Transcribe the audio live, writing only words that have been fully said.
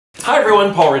Hi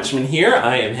everyone, Paul Richmond here.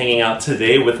 I am hanging out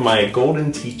today with my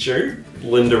golden teacher,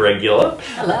 Linda Regula.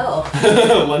 Hello.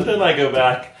 Linda and I go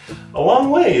back a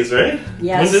long ways, right?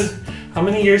 Yes. How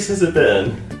many years has it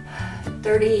been?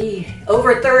 30,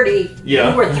 over 30.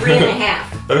 Yeah. You were 3.5.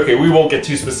 Okay, we won't get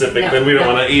too specific, then we don't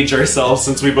want to age ourselves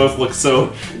since we both look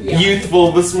so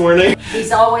youthful this morning.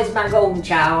 He's always my golden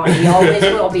child, and he always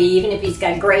will be, even if he's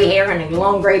got gray hair and a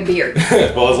long gray beard.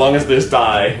 Well, as long as there's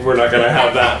dye, we're not going to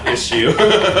have that issue.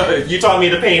 If you taught me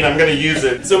to paint, I'm going to use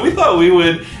it. So we thought we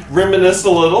would reminisce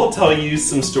a little, tell you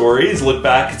some stories, look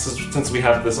back, since we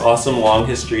have this awesome long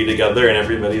history together and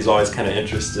everybody's always kind of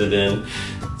interested in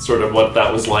sort of what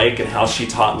that was like and how she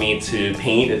taught me to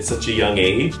paint at such a young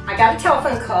age. I got a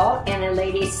telephone call and a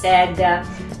lady said,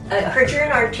 I heard you're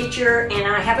an art teacher and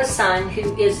I have a son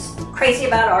who is crazy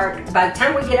about art. By the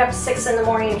time we get up at 6 in the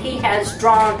morning, he has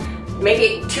drawn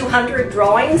maybe 200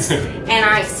 drawings. And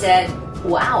I said,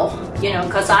 wow, you know,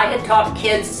 because I had taught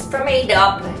kids from 8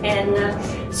 up.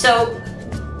 And so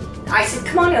I said,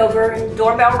 come on over, and the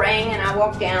doorbell rang and I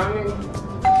walked down and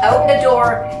opened the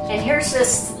door, and here's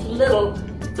this little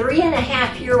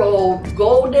 3.5-year-old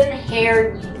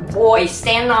golden-haired boy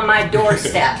standing on my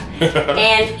doorstep.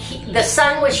 And the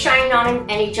sun was shining on him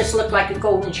and he just looked like a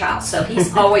golden child. So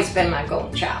he's always been my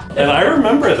golden child. And I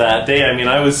remember that day. I mean,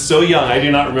 I was so young, I do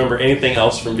not remember anything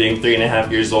else from being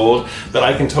 3.5 years old, but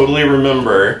I can totally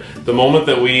remember the moment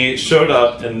that we showed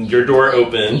up and your door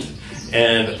opened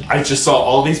and I just saw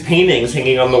all these paintings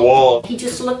hanging on the wall. He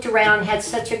just looked around, had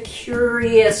such a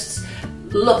curious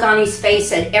look on his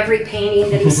face at every painting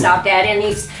that he stopped at,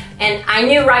 and I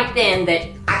knew right then that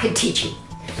I could teach him.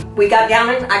 We got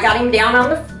down and I got him down on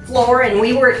the floor, and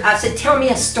I said, tell me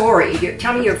a story.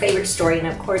 Tell me your favorite story. And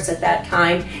of course at that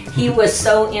time he was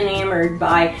so enamored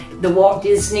by the Walt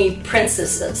Disney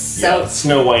princesses. So yeah,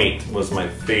 Snow White was my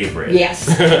favorite. Yes.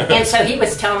 And so he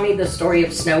was telling me the story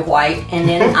of Snow White, and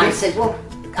then I said, well,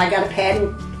 I got a pad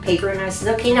and paper, and I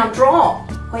said, okay, now draw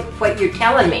what you're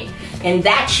telling me. And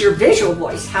that's your visual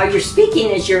voice. How you're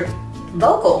speaking is your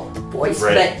vocal voice,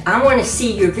 right. But I want to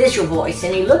see your visual voice.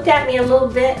 And he looked at me a little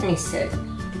bit and he said,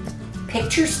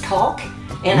 pictures talk?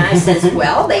 And I says,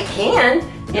 well, they can.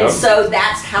 And so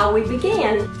that's how we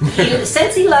began.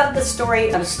 Since he loved the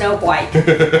story of Snow White,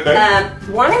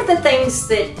 one of the things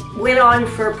that went on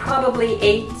for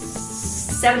probably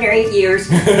 7 or 8 years,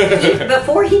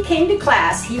 before he came to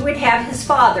class, he would have his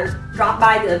father drop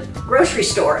by the grocery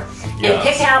store and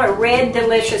pick out a red,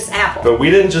 delicious apple. But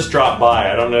we didn't just drop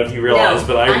by. I don't know if you realize,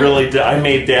 but I really did. I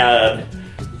made Dad.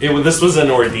 This was an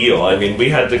ordeal. I mean, we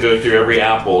had to go through every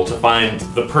apple to find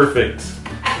the perfect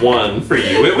one for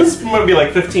you. It was maybe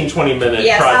like 15-20 minute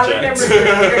project. Yes, I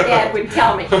remember your dad would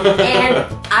tell me. And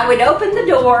I would open the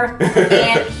door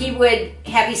and he would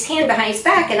have his hand behind his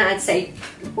back and I'd say,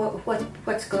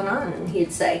 what's going on? And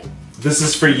he'd say, this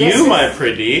is for you, my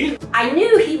pretty. I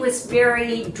knew he was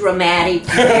very dramatic,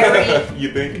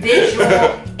 very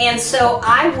visual, and so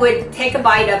I would take a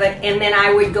bite of it and then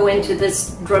I would go into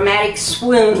this dramatic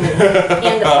swoon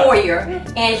in the foyer,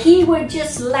 and he would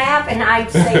just laugh and I'd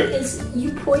say,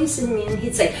 you poison me? And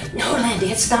he'd say, no, Linda,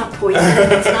 it's not poison,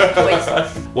 it's not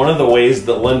poison. One of the ways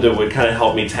that Linda would kind of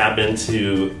help me tap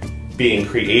into being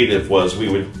creative was we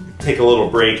would take a little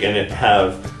break and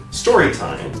have story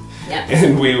time. Yep.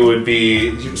 And we would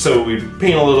we'd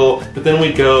paint a little, but then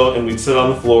we'd go and we'd sit on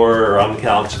the floor or on the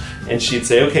couch and she'd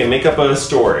say, okay, make up a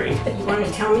story. You want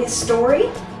to tell me a story?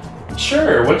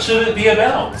 Sure, what should it be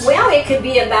about? Well, it could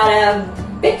be about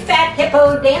a big fat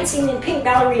hippo dancing in pink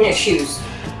ballerina shoes.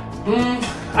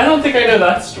 I don't think I know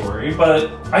that story, but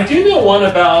I do know one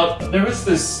about, there was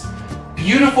this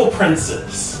beautiful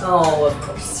princess. Oh, of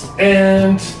course.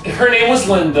 And her name was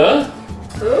Linda.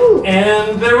 Ooh.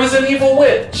 And there was an evil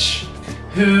witch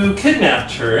who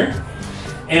kidnapped her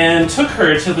and took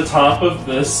her to the top of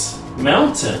this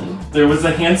mountain. There was a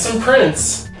handsome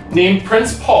prince named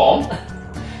Prince Paul,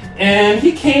 and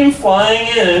he came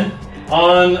flying in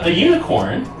on a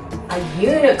unicorn. A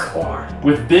unicorn?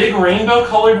 With big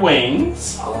rainbow-colored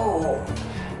wings. Oh.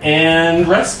 And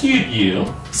rescued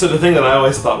you. So the thing that I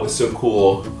always thought was so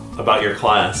cool about your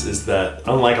class is that,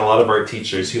 unlike a lot of art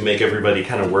teachers who make everybody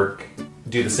kind of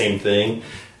do the same thing,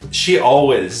 it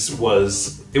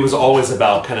was always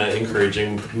about kind of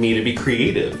encouraging me to be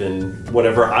creative in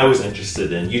whatever I was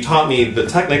interested in. You taught me the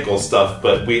technical stuff,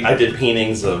 but I did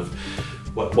paintings of,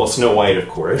 Snow White, of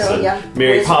course, and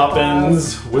Mary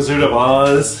Poppins, Wizard of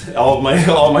Oz, all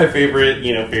my favorite,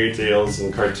 fairy tales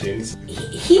and cartoons.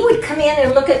 He would come in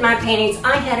and look at my paintings.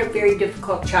 I had a very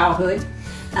difficult childhood,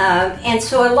 and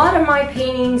so a lot of my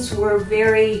paintings were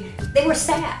they were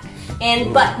sad.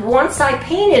 But once I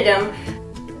painted them,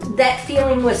 that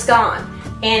feeling was gone.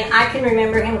 And I can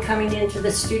remember him coming into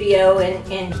the studio,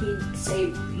 and he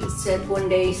said one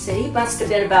day, he must have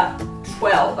been about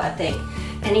 12, I think.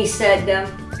 And he said,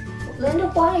 Linda,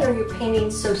 why are your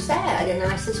paintings so sad? And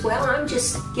I says, well, I'm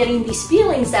just getting these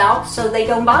feelings out so they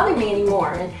don't bother me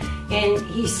anymore. And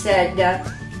he said,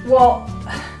 well,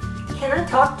 can I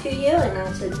talk to you? And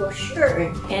I said, well, sure.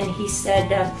 And he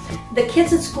said, the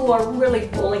kids at school are really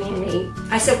bullying me.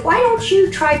 I said, why don't you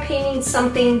try painting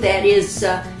something that is,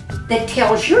 that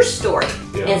tells your story?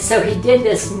 Yeah. And so he did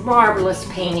this marvelous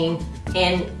painting,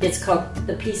 and it's called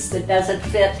The Piece That Doesn't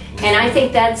Fit. And I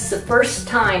think that's the first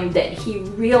time that he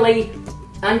really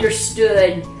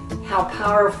understood how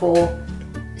powerful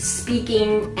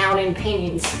speaking out in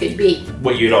paintings could be.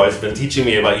 What you'd always been teaching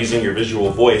me about using your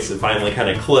visual voice, it finally kind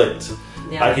of clicked.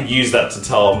 Yeah. I could use that to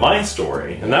tell my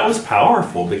story, and that was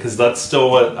powerful because that's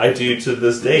still what I do to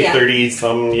this day,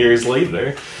 30-some years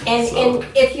later. And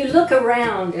if you look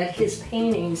around at his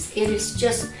paintings, it is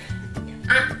just,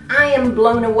 I am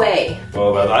blown away.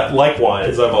 Well,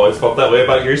 likewise, I've always felt that way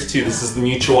about yours too. This is the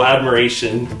Mutual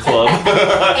Admiration Club.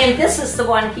 And this is the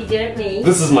one he did at me.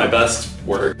 This is my best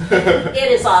work.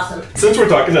 It is awesome. Since we're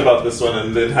talking about this one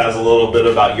and it has a little bit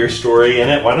about your story in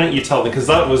it, why don't you tell me, because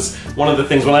that was one of the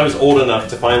things when I was old enough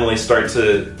to finally start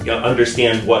to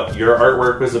understand what your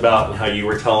artwork was about and how you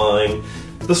were telling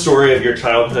the story of your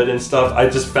childhood and stuff. I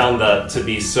just found that to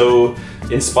be so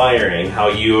inspiring, how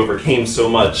you overcame so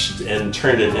much and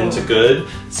turned it into good.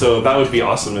 So that would be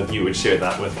awesome if you would share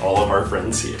that with all of our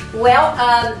friends here.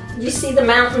 Well, you see the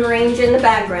mountain range in the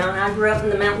background. I grew up in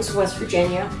the mountains of West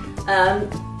Virginia.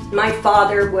 My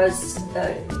father was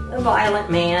a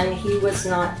violent man. He was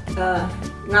not a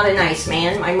nice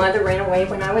man. My mother ran away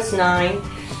when I was 9.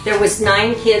 There was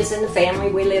 9 kids in the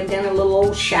family. We lived in a little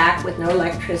old shack with no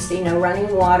electricity, no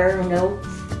running water,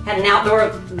 had an outdoor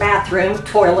bathroom,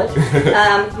 toilet.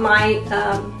 My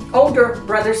older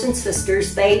brothers and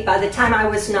sisters, by the time I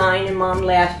was 9 and Mom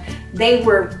left, they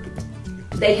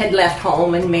had left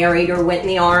home and married or went in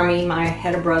the army. I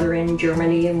had a brother in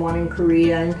Germany and one in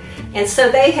Korea, and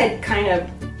so they had kind of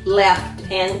left,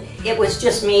 and it was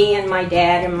just me and my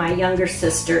dad and my younger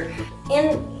sister.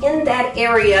 In that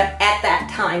area at that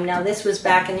time, now this was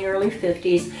back in the early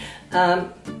 50s,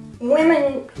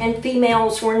 women and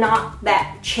females were not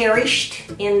that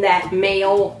cherished in that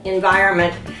male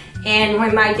environment. And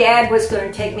when my dad was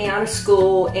going to take me out of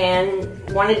school and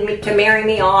wanted me to marry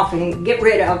me off and get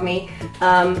rid of me,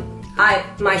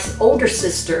 my older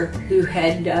sister, who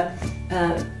had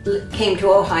came to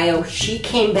Ohio, she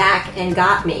came back and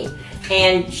got me.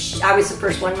 And I was the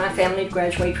first one in my family to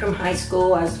graduate from high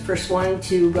school. I was the first one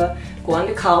to go on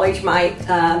to college.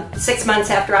 6 months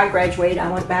after I graduated, I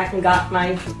went back and got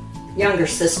my younger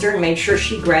sister and made sure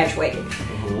she graduated.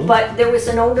 Mm-hmm. But there was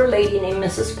an older lady named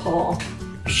Mrs. Paul.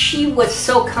 She was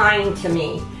so kind to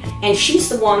me. And she's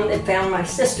the one that found my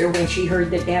sister when she heard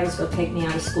that Dad was going to take me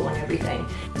out of school and everything.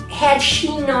 Had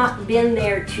she not been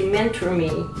there to mentor me,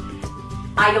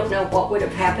 I don't know what would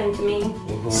have happened to me.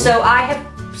 Mm-hmm. So I have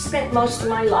spent most of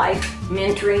my life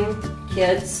mentoring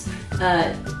kids,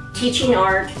 teaching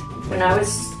art. When I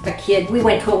was a kid, we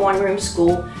went to a one-room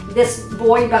school. This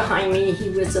boy behind me, he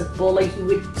was a bully. He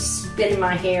would spit in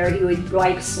my hair. He would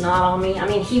wipe snot on me. I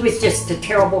mean, he was just a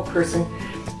terrible person.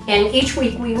 And each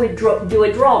week we would do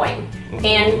a drawing.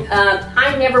 And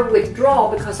I never would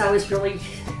draw because I was really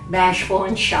bashful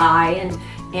and shy.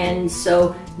 And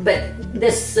so, but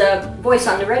this voice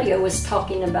on the radio was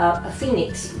talking about a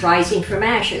phoenix rising from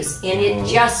ashes, and it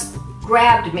just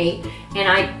grabbed me, and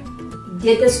I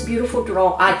did this beautiful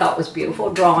I thought was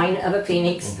beautiful drawing of a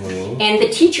phoenix. And the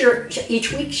teacher,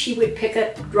 each week she would pick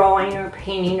up drawing or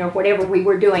painting or whatever we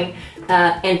were doing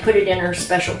and put it in her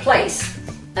special place.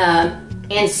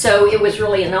 And so it was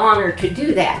really an honor to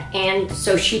do that. And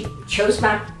so she chose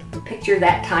my picture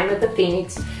that time of the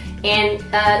phoenix. And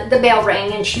the bell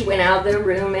rang and she went out of the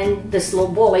room, and this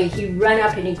little bully, he ran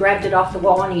up and he grabbed it off the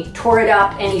wall and he tore it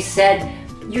up and he said,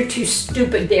 "You're too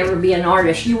stupid to ever be an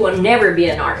artist. You will never be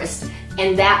an artist."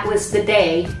 And that was the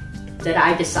day that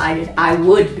I decided I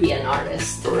would be an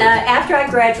artist. After I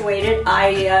graduated,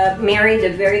 I married a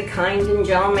very kind and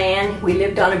gentle man. We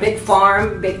lived on a big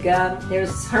farm, there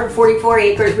was 144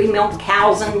 acres. We milked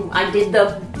cows and I did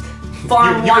the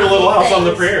farm. You were a little house on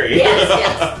the prairie. Yes,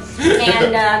 yes.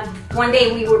 And one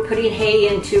day we were putting hay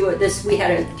into this, we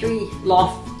had a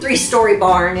 3-story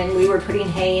barn, and we were putting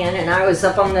hay in, and I was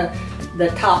up on the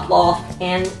top loft,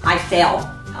 and I fell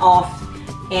off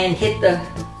and hit the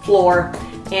floor,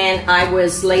 and I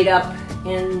was laid up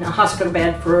in a hospital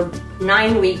bed for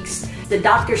 9 weeks. The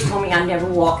doctors told me I'd never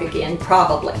walk again,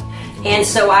 probably. And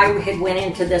so I had went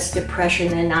into this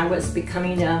depression, and I was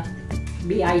becoming a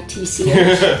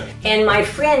B-I-T-C-H. And my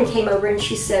friend came over and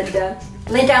she said,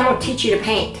 Linda, I'm gonna teach you to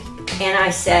paint. And I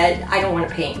said, I don't want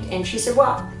to paint. And she said,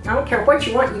 well, I don't care what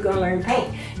you want, you're gonna learn to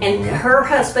paint. And her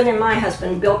husband and my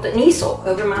husband built an easel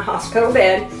over my hospital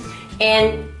bed.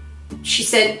 And she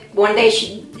said one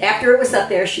day, after it was up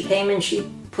there, she came and she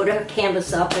put a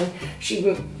canvas up and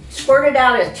she squirted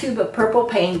out a tube of purple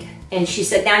paint. And she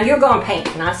said, now you're gonna paint.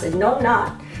 And I said, no, I'm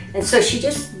not. And so she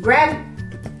just grabbed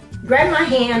my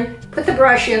hand, put the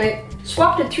brush in it,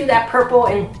 swapped it through that purple,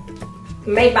 and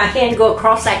made my hand go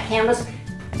across that canvas,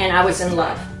 and I was in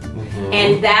love.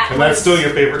 And that's still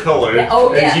your favorite color.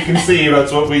 Oh, yeah. As you can see,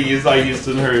 that's what we used. I used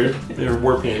in her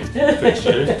war paint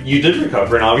fixture. You did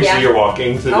recover, and obviously you're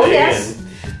walking today. Oh, yes.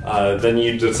 And then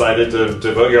you decided to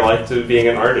devote your life to being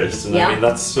an artist. And I mean,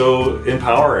 that's so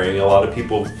empowering. A lot of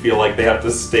people feel like they have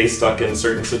to stay stuck in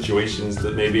certain situations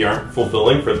that maybe aren't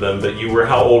fulfilling for them. But you were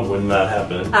how old when that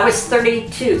happened? I was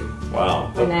 32.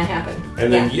 Wow. When that happened.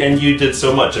 And then and you did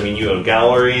so much. I mean, you owned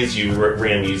galleries, you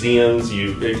ran museums,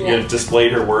 you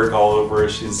displayed her work all over.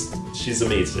 She's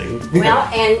amazing. Well,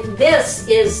 and this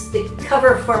is the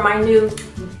cover for my new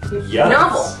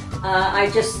novel. I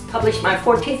just published my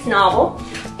 14th novel,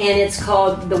 and it's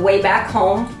called The Way Back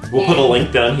Home. We'll put a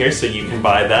link down here so you can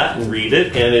buy that and read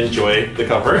it and enjoy the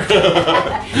cover.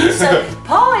 So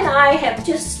Paul and I have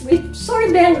we've sort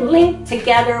of been linked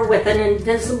together with an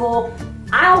invisible,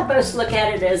 I almost look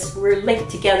at it as we're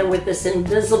linked together with this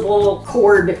invisible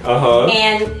cord.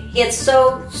 And it's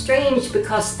so strange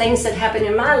because things that happen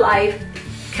in my life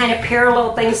kind of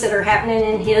parallel things that are happening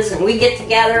in his, and we get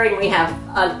together and we have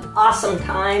an awesome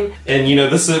time. And you know,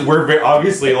 we're very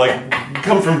obviously like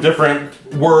come from different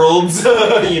worlds.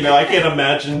 You know, I can't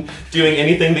imagine doing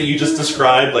anything that you just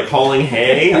described, like hauling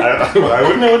hay. I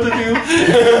wouldn't know what to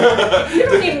do. You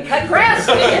don't even cut grass,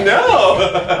 do you?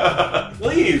 No.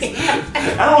 Please.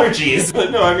 Allergies.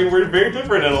 But no, I mean, we're very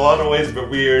different in a lot of ways, but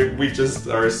we just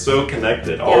are so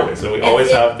connected always, and we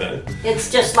always have been. It's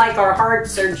just like our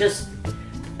hearts are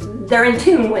they're in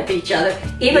tune with each other.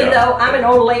 Even though I'm an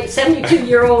old lady,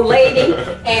 72-year-old lady,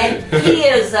 and he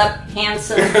is a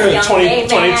handsome young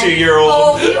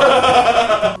 22-year-old.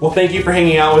 Oh, well, thank you for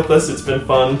hanging out with us. It's been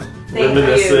fun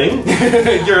reminiscing.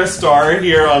 You. You're a star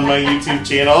here on my YouTube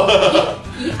channel.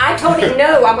 I told him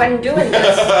no, I wasn't doing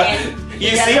this. And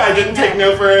you see, I didn't take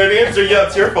no for an answer. Yeah,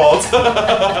 it's your fault.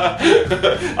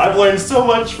 I've learned so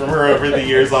much from her over the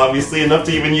years, obviously, enough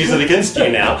to even use it against you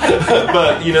now.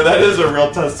 But, you know, that is a real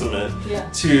testament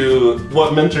to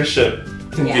what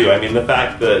mentorship can do. I mean, the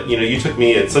fact that, you know, you took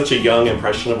me at such a young,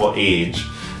 impressionable age.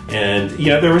 And, you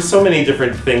know, there were so many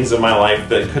different things in my life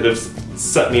that could have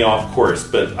set me off course.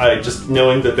 But just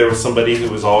knowing that there was somebody who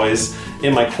was always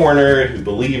in my corner, who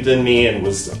believed in me and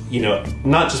was, you know,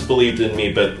 not just believed in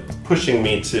me, but pushing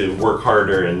me to work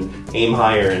harder and aim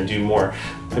higher and do more.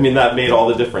 I mean, that made all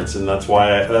the difference, and that's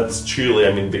why, that's truly,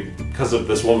 I mean, because of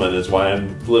this woman is why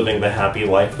I'm living the happy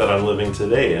life that I'm living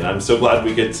today, and I'm so glad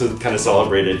we get to kind of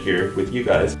celebrate it here with you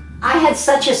guys. I had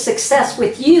such a success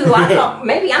with you, I thought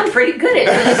maybe I'm pretty good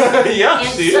at this. Yeah,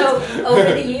 and so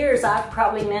over the years I've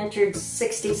probably mentored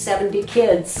 60, 70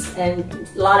 kids, and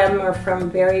a lot of them are from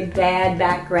very bad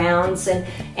backgrounds,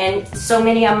 and so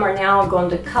many of them are now going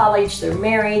to college, they're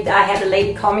married. I had a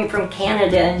lady call me from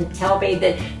Canada and tell me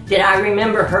that I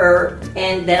remember her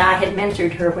and that I had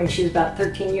mentored her when she was about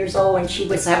 13 years old and she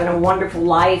was having a wonderful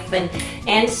life,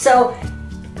 and so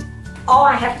all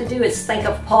I have to do is think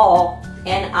of Paul,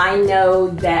 and I know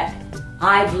that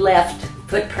I've left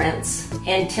footprints.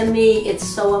 And to me, it's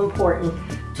so important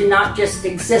to not just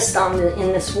exist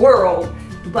in this world,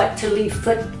 but to leave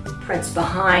footprints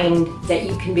behind that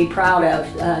you can be proud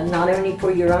of, not only for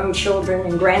your own children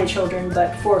and grandchildren,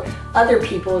 but for other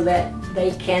people, that they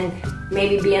can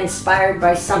maybe be inspired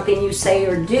by something you say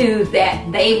or do,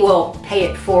 that they will pay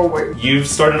it forward. You've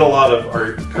started a lot of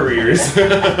art careers.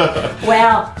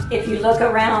 Well, if you look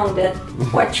around at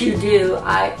what you do,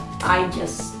 I'm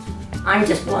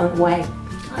just blown away.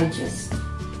 I just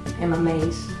am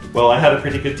amazed. Well, I had a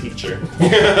pretty good teacher.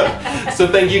 So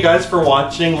thank you guys for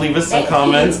watching. Leave us some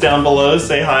comments down below.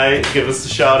 Say hi, give us a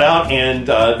shout out, and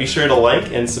be sure to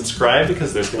like and subscribe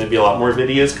because there's going to be a lot more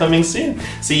videos coming soon.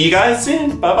 See you guys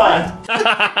soon. Bye-bye.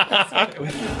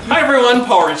 Hi everyone,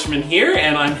 Paul Richmond here,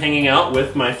 and I'm hanging out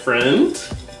with my friend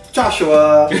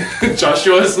Joshua.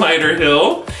 Joshua Snyder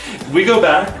Hill. We go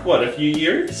back, what, a few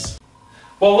years?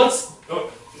 Well, let's... Well,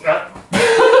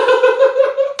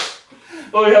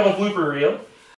 we have a blooper reel.